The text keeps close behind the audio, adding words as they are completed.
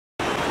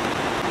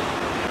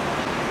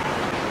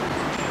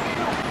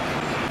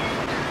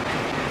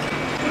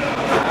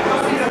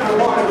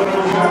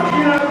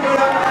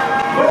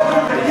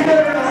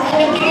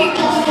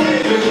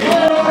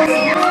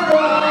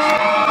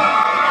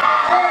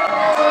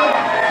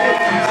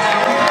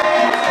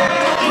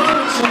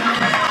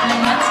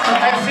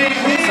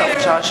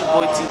It's your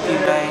boy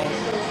TP,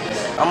 man.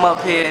 I'm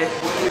up here.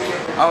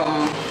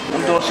 I'm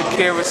doing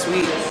SHAKIRAs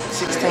Sweet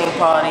 16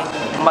 party.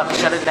 I'm about to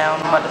shut it down.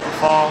 I'm about to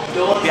perform.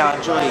 Hope y'all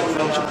enjoy it.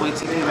 Film your boy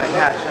TP, man.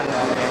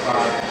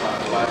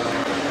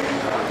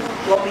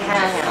 What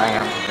behind him? I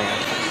am.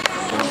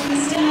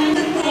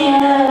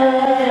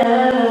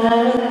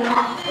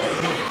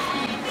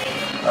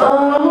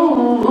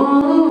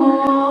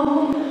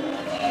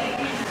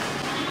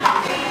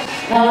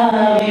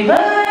 Happy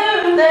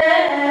birthday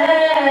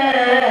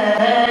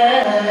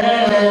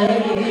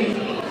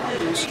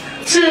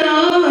to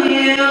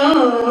you.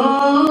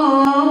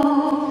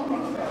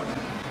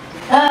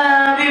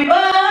 Happy birthday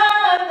to you.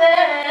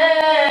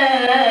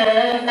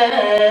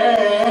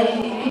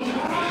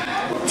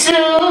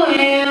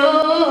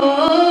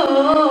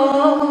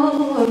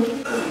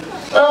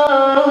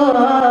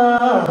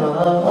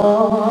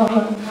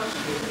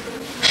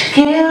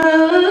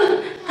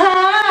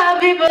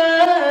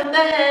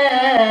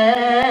 Oh,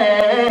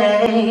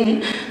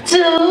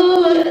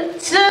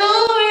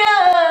 happy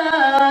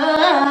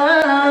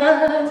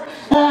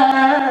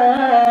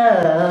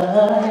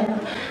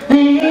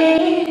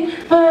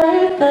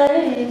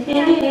birthday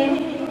to you.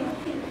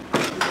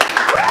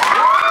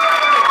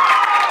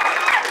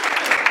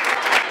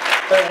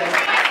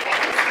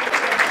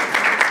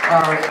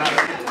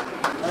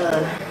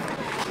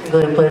 Go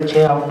ahead and put a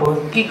chair on, boy.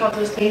 Can you come to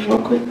the stage real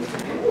quick?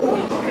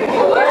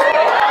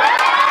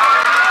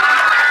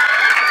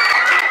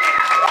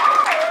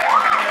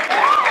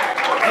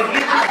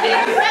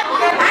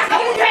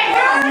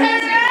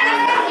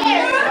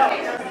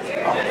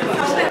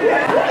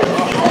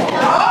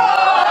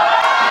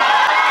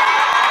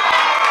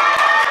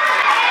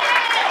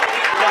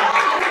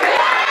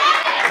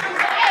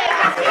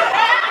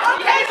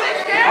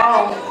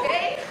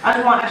 I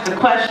just want to ask the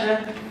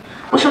question.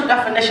 What's your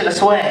definition of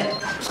swag?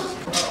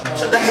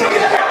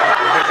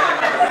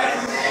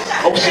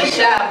 Oh, she's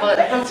shy, but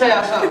let me tell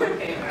y'all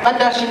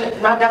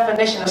something. My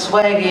definition of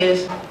swag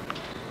is,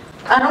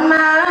 I don't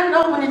mind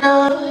opening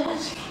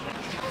doors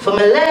for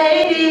my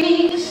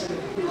ladies.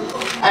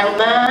 I don't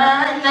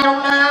mind, I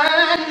don't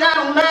mind, I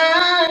don't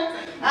mind.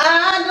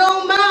 I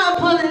don't mind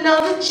pulling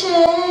out the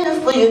chair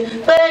for you,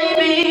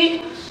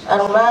 baby. I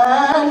don't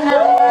mind, I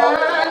don't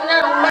mind,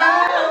 I don't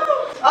mind.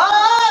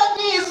 All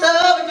these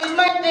subjects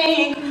might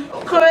think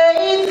I'm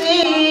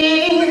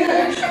crazy.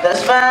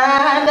 That's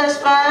fine, that's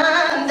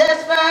fine,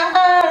 that's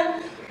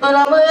fine. But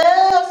I'm a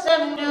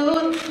awesome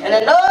dude, and I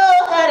know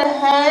how to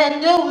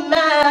handle mine.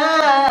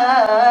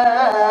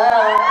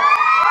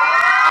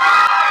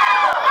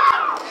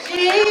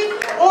 She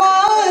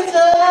wants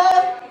a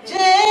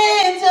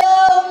gentleman.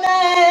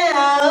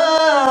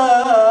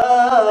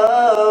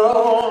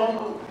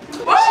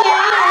 She wants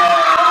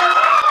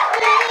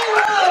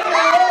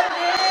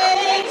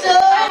a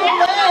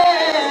gentleman.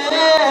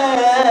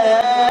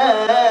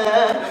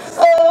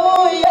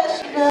 Oh,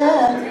 yes, she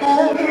does.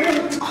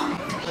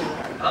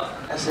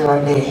 That's it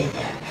right there.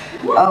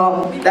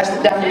 That's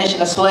the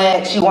definition of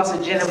swag. She wants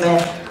a gentleman.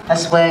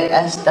 That's swag.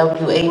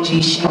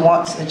 SWAG. She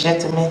wants a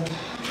gentleman.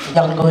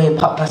 Y'all can go ahead and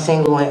pop my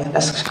single in.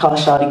 That's called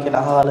Shawty Can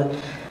I Holler.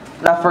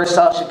 When I first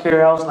saw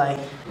Shakira, I was like,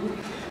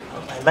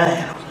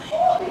 man.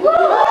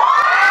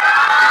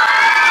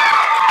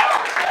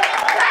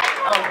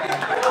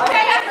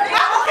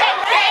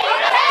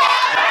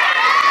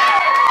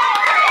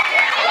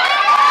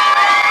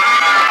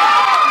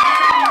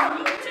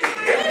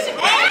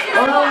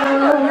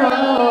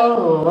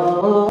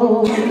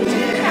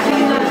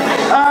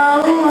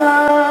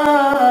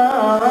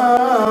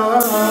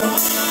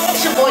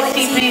 It's your boy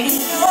TP.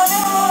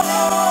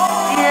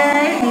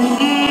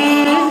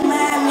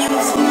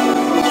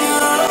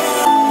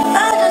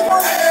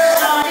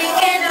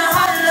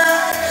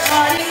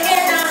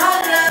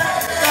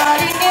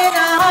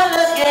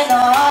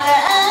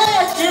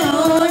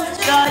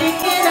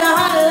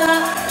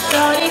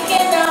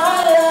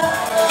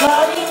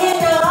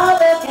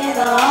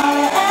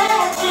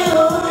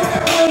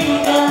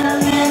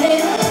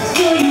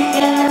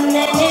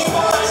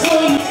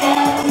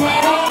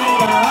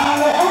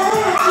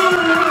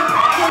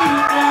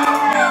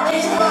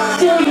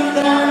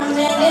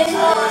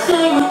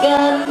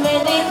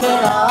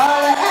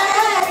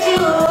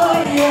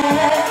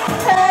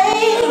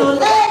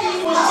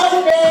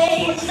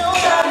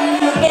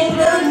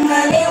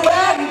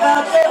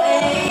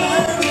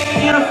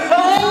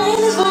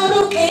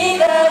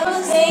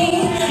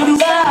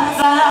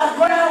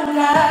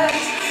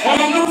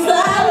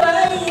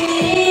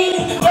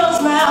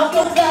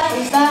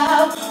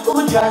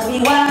 Drives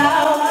me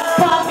wild,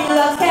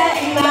 popular cat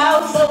and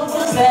mouse, so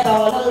just that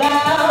all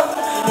around.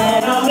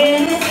 And I'm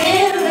really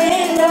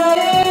feeling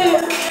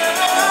hurt.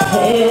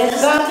 There's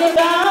something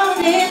about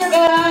this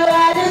girl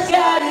I just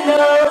gotta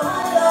know.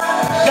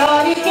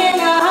 Shawty can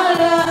I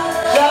holler,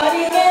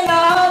 shawty can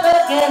I holler,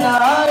 can I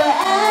holler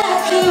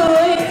at you?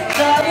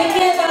 Shawty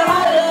can I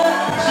holler,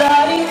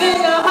 shawty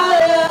can I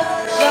holler,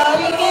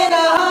 shawty can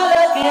I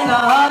holler, can I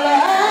holler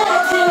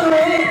at you?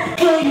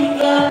 Do you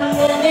got a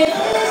minute?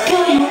 Do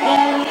you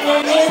got a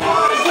minute? Do you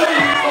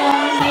got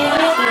a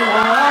minute? Can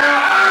I holler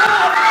at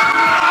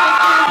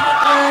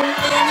you?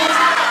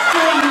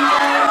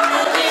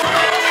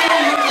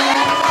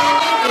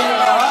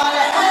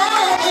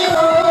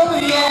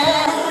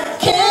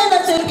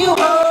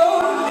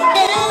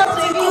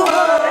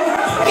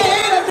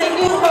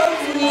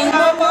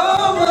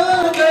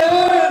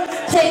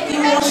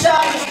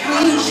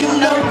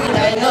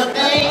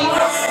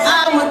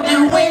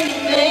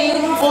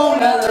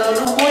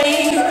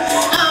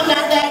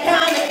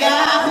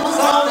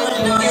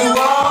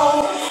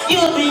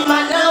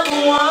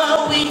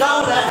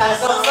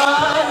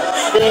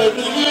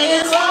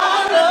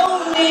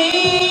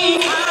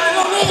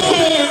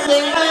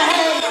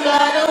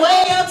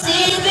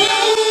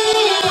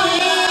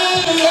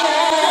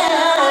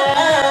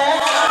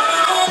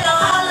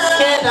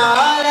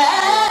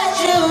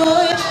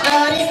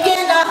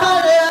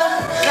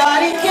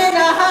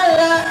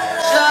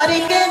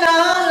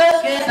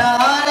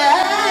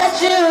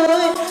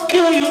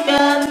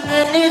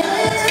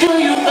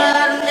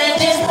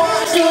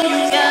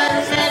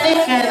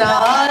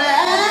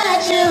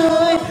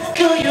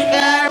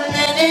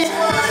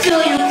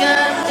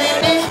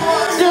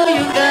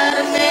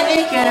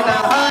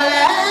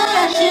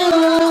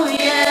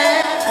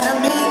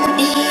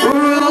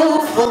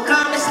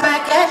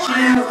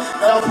 you.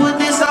 Don't put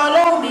this all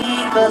on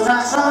me, cause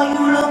I saw you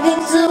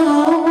looking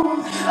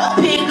too.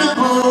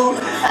 Peekaboo,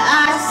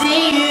 I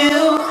see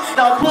you.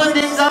 Don't put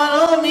this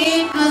all on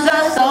me, cause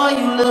I saw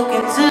you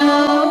looking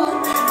too.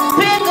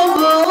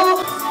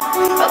 Peekaboo,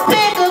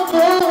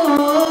 peekaboo,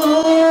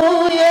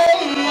 yeah.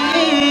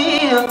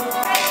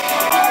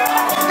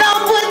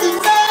 Don't put this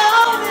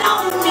all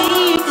on me,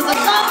 cause I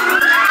saw you.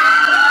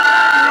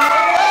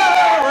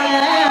 Oh,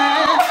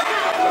 yeah.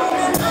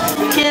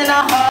 Can I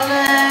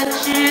holler at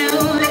you?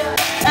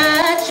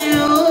 At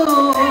you?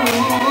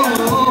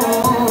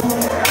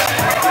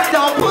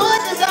 Don't put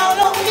this all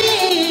on me,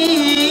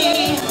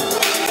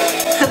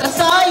 cause I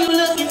saw you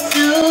looking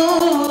too,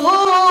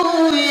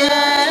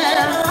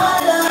 yeah.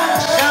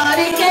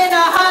 Shawty, can I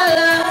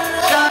holler?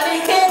 Shawty,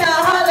 can I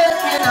holler?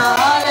 Can I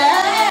holler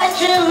at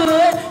you?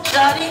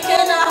 Shawty,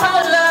 can I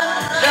holler?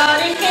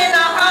 Shawty, can I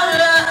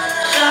holler?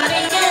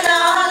 Shawty, can I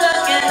holler?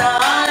 Can I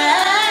holler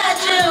at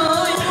you?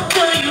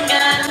 Do you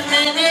got a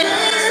minute?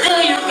 Do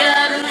you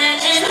got a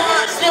minute?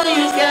 Do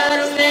you got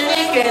a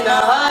minute? Can I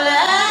holler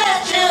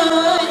at you?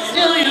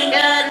 Do you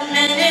got a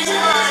minute?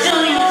 Do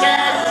you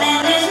got a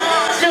minute?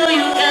 Do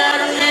you got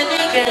a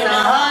minute? Can I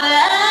holler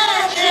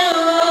at you?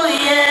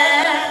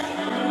 Yeah.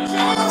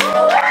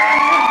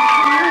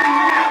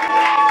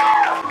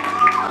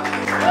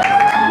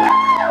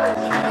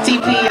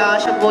 TP, y'all,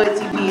 it's your boy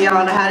TP,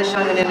 y'all, the hottest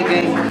youngin' in the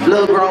game.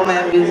 Little grown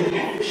man music.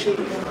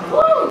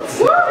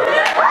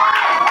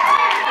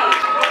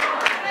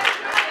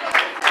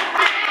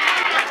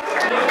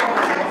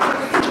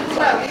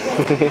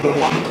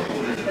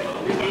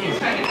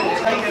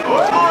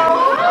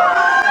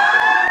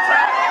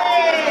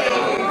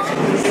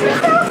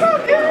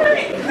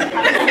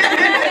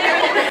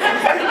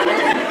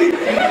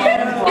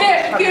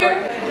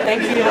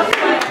 Thank you.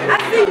 I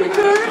see you,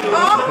 girl.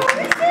 Oh.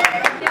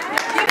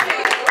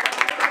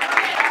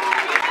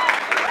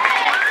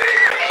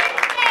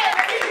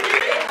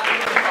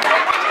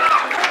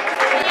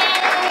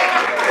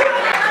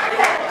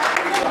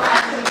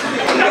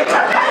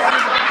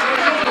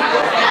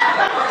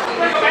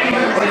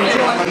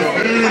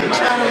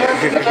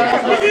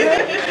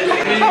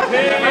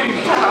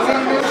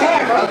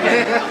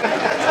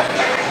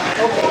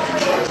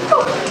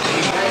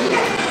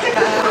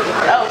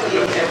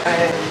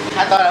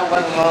 I thought I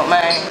wasn't going,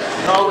 man.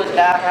 Always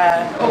got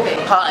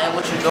high, and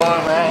what you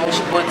doing, man? It's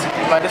your boy TP,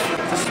 man. This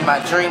is my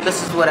dream. This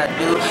is what I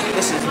do.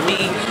 This is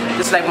me.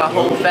 This is like my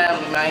whole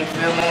family, man. You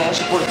feel me? It's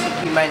your boy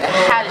TP, man. The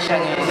hottest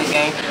youngin' in the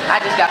game. I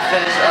just got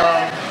finished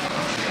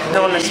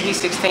doing the Sweet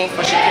 16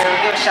 for Shakira.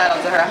 Give a shout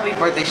out to her. Happy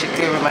birthday,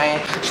 Shakira, man.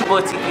 It's your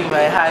boy TP,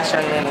 man. Hottest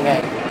youngin' in the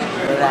game.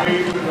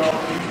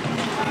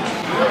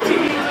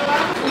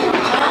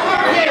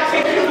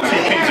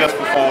 TP just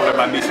performed at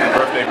my niece's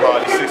birthday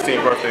party,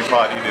 16th birthday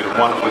party. He did a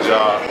wonderful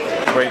job,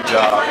 great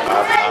job.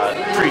 I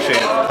appreciate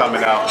him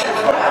coming out.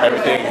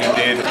 Everything he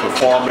did, his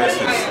performance,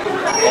 his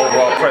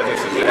overall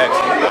presence is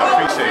excellent. I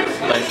appreciate it.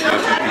 Thank you,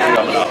 TP, for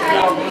coming out.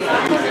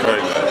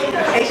 Very good.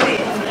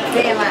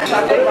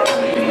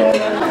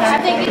 I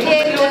think he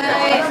did good.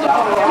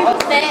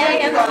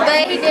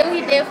 But he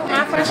did for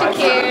my friend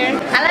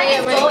Shakira. I like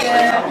his voice.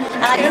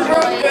 I like his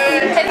voice.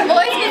 His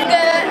voice is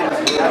good.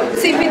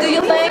 CP, do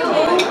your thing?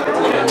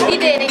 He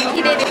did it.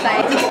 He did his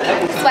thing.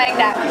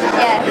 Swagged out.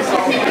 Yeah.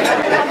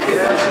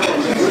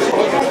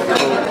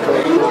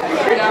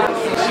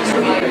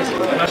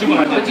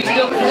 But you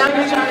still tell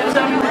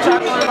me what y'all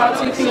thought about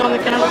TP on the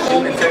camera?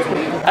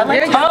 I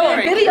like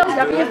videos.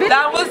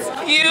 That was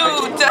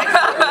cute.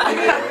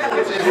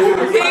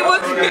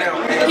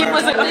 He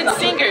was a good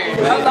singer,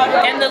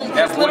 and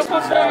his little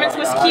performance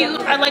was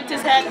cute. I liked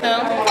his hat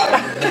though.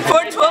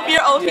 For a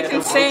 12-year-old, he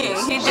can sing.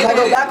 He did.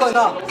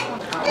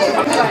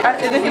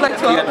 Isn't he like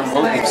 12?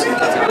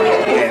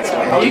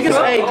 You can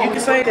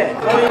say that.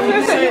 Oh, yeah, you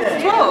can say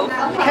that. 12.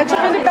 Catch up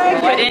in the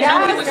bag. I didn't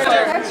know he was 12.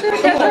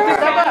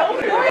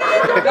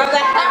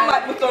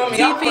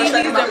 TP, he's the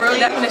real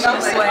definition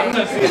of swag.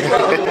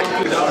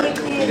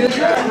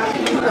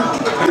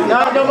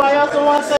 Nobody else want to say